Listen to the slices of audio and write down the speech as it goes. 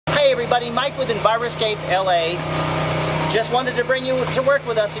Hey everybody, Mike with Enviroscape LA. Just wanted to bring you to work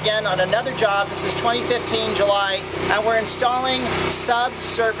with us again on another job. This is 2015 July, and we're installing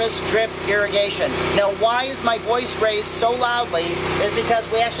subsurface drip irrigation. Now, why is my voice raised so loudly is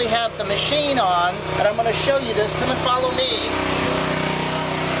because we actually have the machine on, and I'm going to show you this. Come and follow me.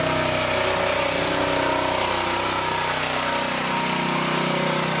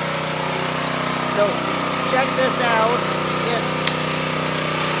 So, check this out. It's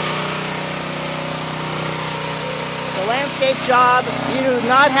a landscape job. You do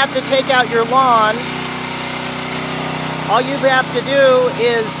not have to take out your lawn. All you have to do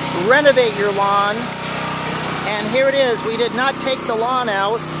is renovate your lawn. And here it is. We did not take the lawn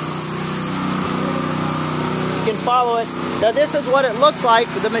out. You can follow it. Now this is what it looks like,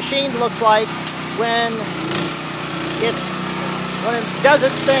 the machine looks like when it does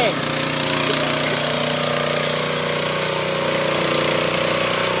its thing.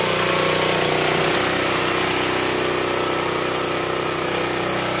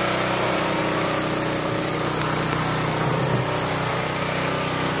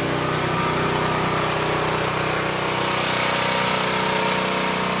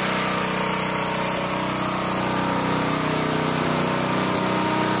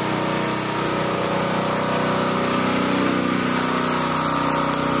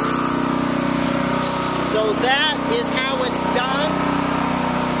 So that is how it's done.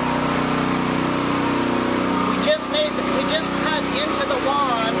 We just cut into the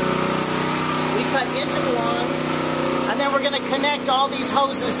lawn. We cut into the lawn, and then we're going to connect all these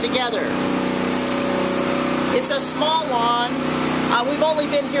hoses together. It's a small lawn. We've only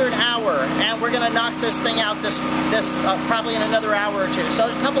been here an hour, and we're going to knock this thing out probably in another hour or two. So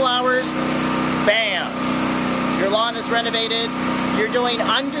in a couple hours, bam! Your lawn is renovated. You're doing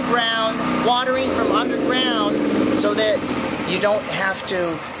underground, watering from underground, so that you don't have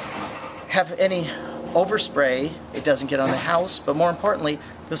to have any overspray. It doesn't get on the house, but more importantly,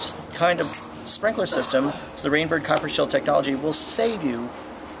 this kind of sprinkler system, so the Rainbird Copper Shield technology, will save you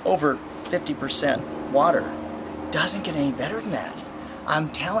over 50% water. Doesn't get any better than that. I'm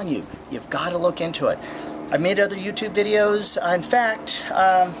telling you, you've got to look into it. I've made other YouTube videos. In fact,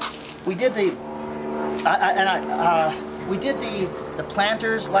 we did the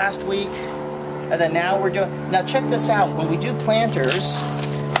planters last week, and then now we're doing. Now check this out. When we do planters,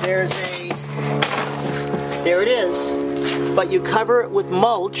 there it is, but you cover it with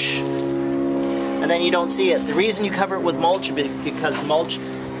mulch, and then you don't see it. The reason you cover it with mulch is because mulch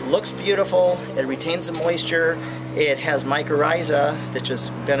looks beautiful. It retains the moisture. It has mycorrhiza, which is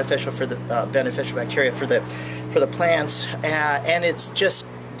beneficial for the beneficial bacteria for the plants, and it just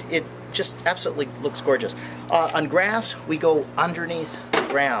absolutely looks gorgeous. On grass, we go underneath the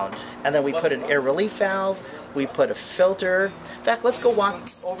ground, and then we put an air relief valve, we put a filter. In fact, let's go walk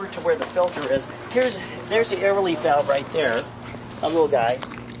over to where the filter is. There's the air relief valve right there, a little guy.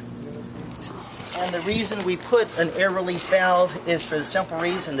 And the reason we put an air relief valve is for the simple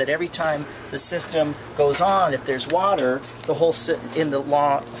reason that every time the system goes on, if there's water,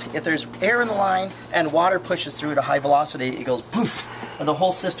 if there's air in the line and water pushes through at a high velocity, it goes poof. And the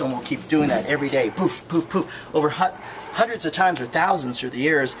whole system will keep doing that every day, poof, poof, poof, over hundreds of times or thousands through the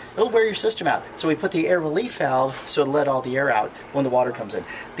years. It'll wear your system out. So we put the air relief valve so it'll let all the air out when the water comes in.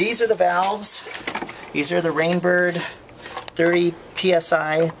 These are the valves. These are the Rainbird 30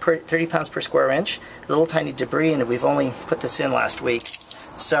 PSI, 30 pounds per square inch. A little tiny debris, and we've only put this in last week.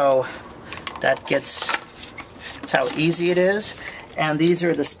 So that's how easy it is. And these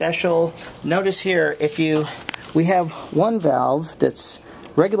are the special, notice here, we have one valve that's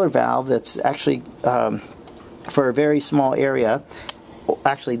regular valve that's actually for a very small area.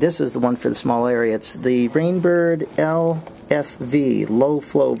 Actually, this is the one for the small area. It's the Rainbird LFV, low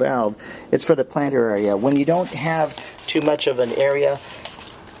flow valve. It's for the planter area. When you don't have too much of an area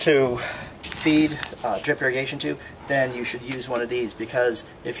to feed drip irrigation to, then you should use one of these, because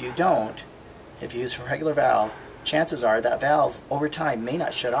if you use a regular valve, chances are that valve over time may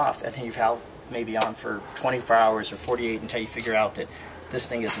not shut off, and then your valve may be on for 24 hours or 48 until you figure out that this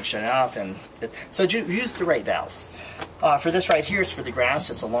thing isn't shutting off. So use the right valve. For this right here is for the grass.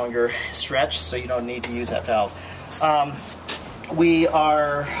 It's a longer stretch, so you don't need to use that valve. And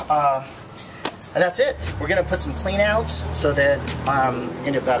that's it. We're going to put some clean outs so that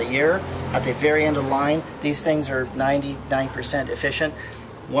in about a year, at the very end of the line, these things are 99% efficient.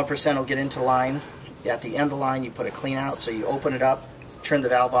 1% will get into line. At the end of the line, you put a clean out, so you open it up, turn the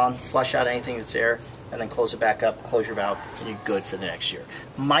valve on, flush out anything that's there, and then close it back up, close your valve, and you're good for the next year.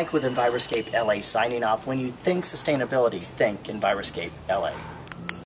 Mike with Enviroscape LA signing off. When you think sustainability, think Enviroscape LA.